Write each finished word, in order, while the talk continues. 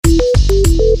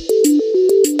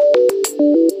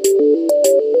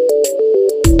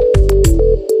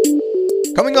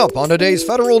up on today's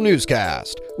Federal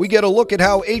Newscast, we get a look at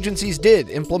how agencies did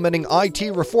implementing IT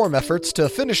reform efforts to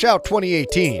finish out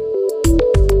 2018.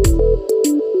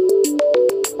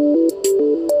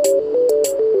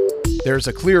 There's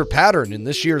a clear pattern in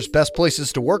this year's Best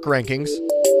Places to Work rankings.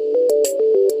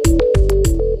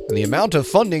 And the amount of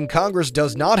funding Congress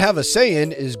does not have a say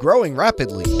in is growing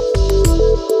rapidly.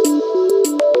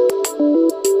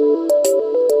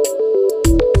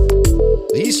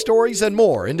 These stories and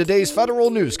more in today's Federal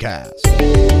Newscast.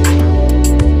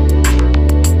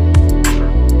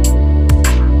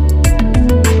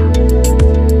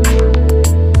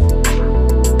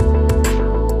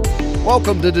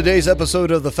 Welcome to today's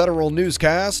episode of the Federal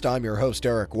Newscast. I'm your host,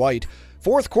 Eric White.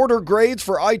 Fourth quarter grades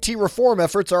for IT reform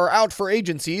efforts are out for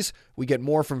agencies. We get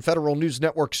more from Federal News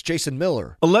Network's Jason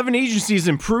Miller. 11 agencies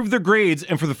improved their grades,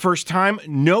 and for the first time,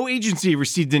 no agency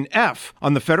received an F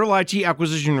on the Federal IT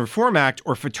Acquisition Reform Act,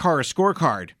 or FITARA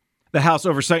scorecard. The House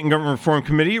Oversight and Government Reform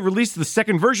Committee released the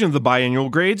second version of the biannual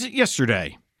grades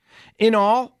yesterday. In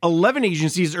all, 11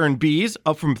 agencies earned Bs,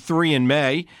 up from 3 in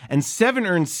May, and 7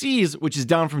 earned Cs, which is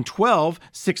down from 12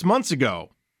 6 months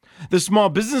ago. The Small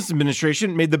Business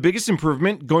Administration made the biggest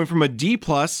improvement, going from a D+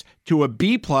 to a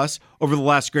B+ over the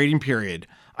last grading period.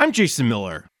 I'm Jason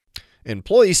Miller.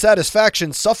 Employee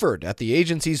satisfaction suffered at the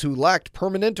agencies who lacked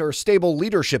permanent or stable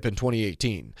leadership in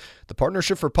 2018. The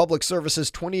Partnership for Public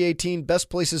Service's 2018 Best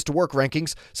Places to Work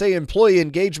rankings say employee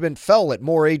engagement fell at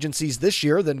more agencies this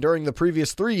year than during the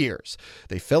previous 3 years.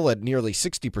 They fell at nearly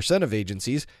 60% of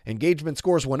agencies. Engagement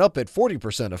scores went up at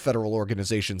 40% of federal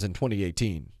organizations in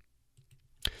 2018.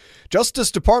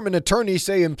 Justice Department attorneys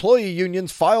say employee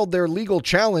unions filed their legal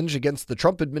challenge against the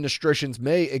Trump administration's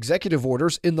May executive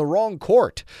orders in the wrong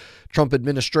court. Trump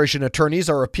administration attorneys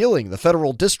are appealing the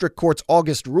federal district court's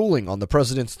August ruling on the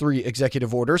president's 3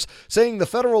 executive orders, saying the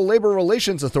Federal Labor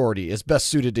Relations Authority is best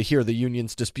suited to hear the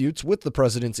union's disputes with the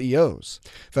president's EOs.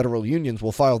 Federal unions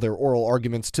will file their oral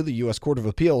arguments to the U.S. Court of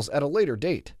Appeals at a later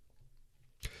date.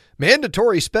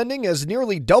 Mandatory spending has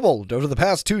nearly doubled over the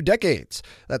past 2 decades.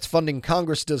 That's funding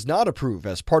Congress does not approve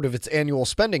as part of its annual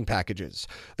spending packages.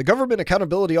 The Government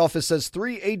Accountability Office says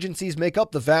 3 agencies make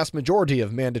up the vast majority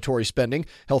of mandatory spending: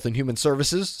 Health and Human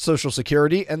Services, Social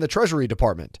Security, and the Treasury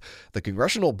Department. The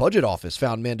Congressional Budget Office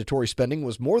found mandatory spending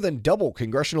was more than double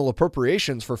congressional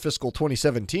appropriations for fiscal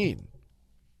 2017.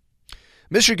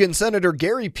 Michigan Senator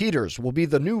Gary Peters will be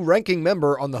the new ranking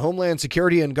member on the Homeland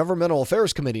Security and Governmental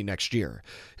Affairs Committee next year.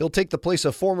 He'll take the place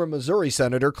of former Missouri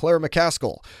Senator Claire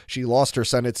McCaskill. She lost her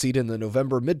Senate seat in the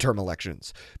November midterm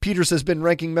elections. Peters has been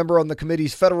ranking member on the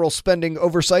committee's Federal Spending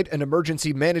Oversight and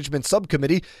Emergency Management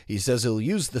Subcommittee. He says he'll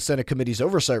use the Senate committee's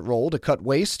oversight role to cut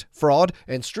waste, fraud,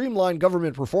 and streamline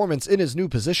government performance in his new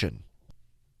position.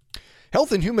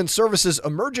 Health and Human Services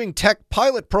Emerging Tech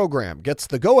Pilot Program gets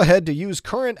the go-ahead to use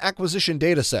current acquisition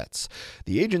data sets.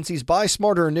 The agency's Buy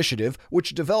Smarter initiative,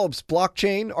 which develops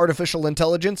blockchain, artificial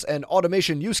intelligence, and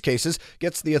automation use cases,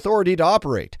 gets the authority to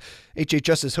operate.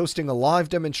 HHS is hosting a live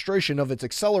demonstration of its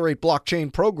Accelerate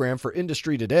Blockchain program for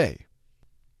industry today.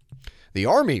 The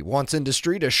Army wants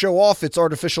industry to show off its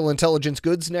artificial intelligence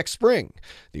goods next spring.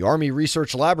 The Army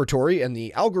Research Laboratory and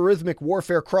the Algorithmic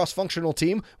Warfare Cross-Functional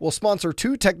Team will sponsor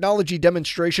 2 technology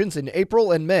demonstrations in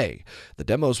April and May. The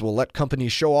demos will let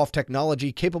companies show off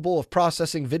technology capable of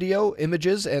processing video,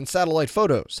 images, and satellite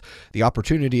photos. The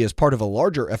opportunity is part of a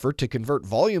larger effort to convert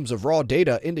volumes of raw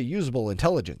data into usable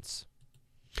intelligence.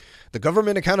 The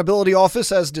Government Accountability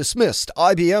Office has dismissed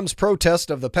IBM's protest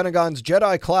of the Pentagon's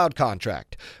Jedi Cloud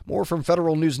contract. More from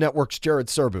Federal News Network's Jared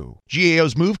Serbu.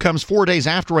 GAO's move comes 4 days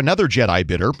after another Jedi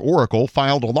bidder, Oracle,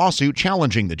 filed a lawsuit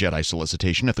challenging the Jedi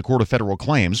solicitation at the Court of Federal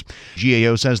Claims.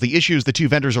 GAO says the issues the 2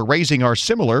 vendors are raising are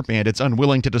similar, and it's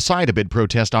unwilling to decide a bid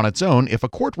protest on its own if a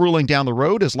court ruling down the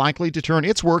road is likely to turn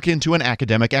its work into an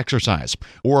academic exercise.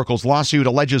 Oracle's lawsuit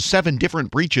alleges 7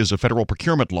 different breaches of federal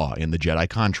procurement law in the Jedi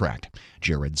contract.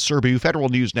 Jared Serbu, Federal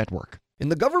News Network. In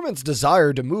the government's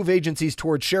desire to move agencies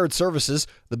towards shared services,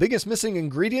 the biggest missing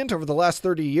ingredient over the last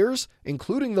 30 years,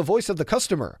 including the voice of the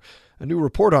customer. A new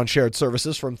report on shared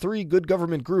services from 3 good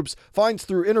government groups finds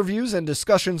through interviews and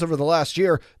discussions over the last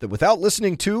year that without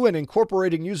listening to and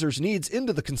incorporating users' needs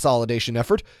into the consolidation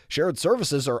effort, shared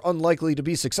services are unlikely to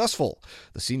be successful.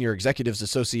 The Senior Executives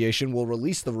Association will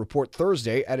release the report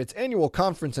Thursday at its annual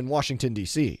conference in Washington,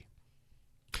 D.C.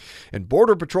 And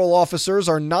Border Patrol officers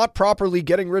are not properly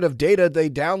getting rid of data they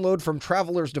download from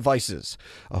travelers' devices.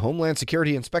 A Homeland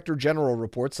Security Inspector General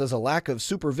report says a lack of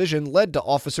supervision led to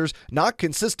officers not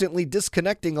consistently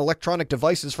disconnecting electronic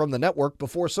devices from the network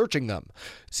before searching them.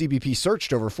 CBP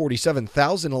searched over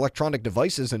 47,000 electronic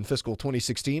devices in fiscal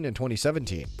 2016 and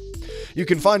 2017. You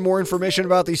can find more information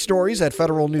about these stories at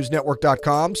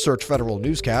federalnewsnetwork.com. Search Federal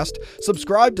Newscast.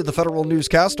 Subscribe to the Federal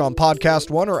Newscast on Podcast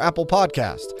One or Apple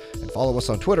Podcast. And follow us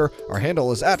on Twitter. Our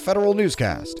handle is @Federal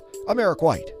Newscast. I'm Eric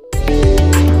White.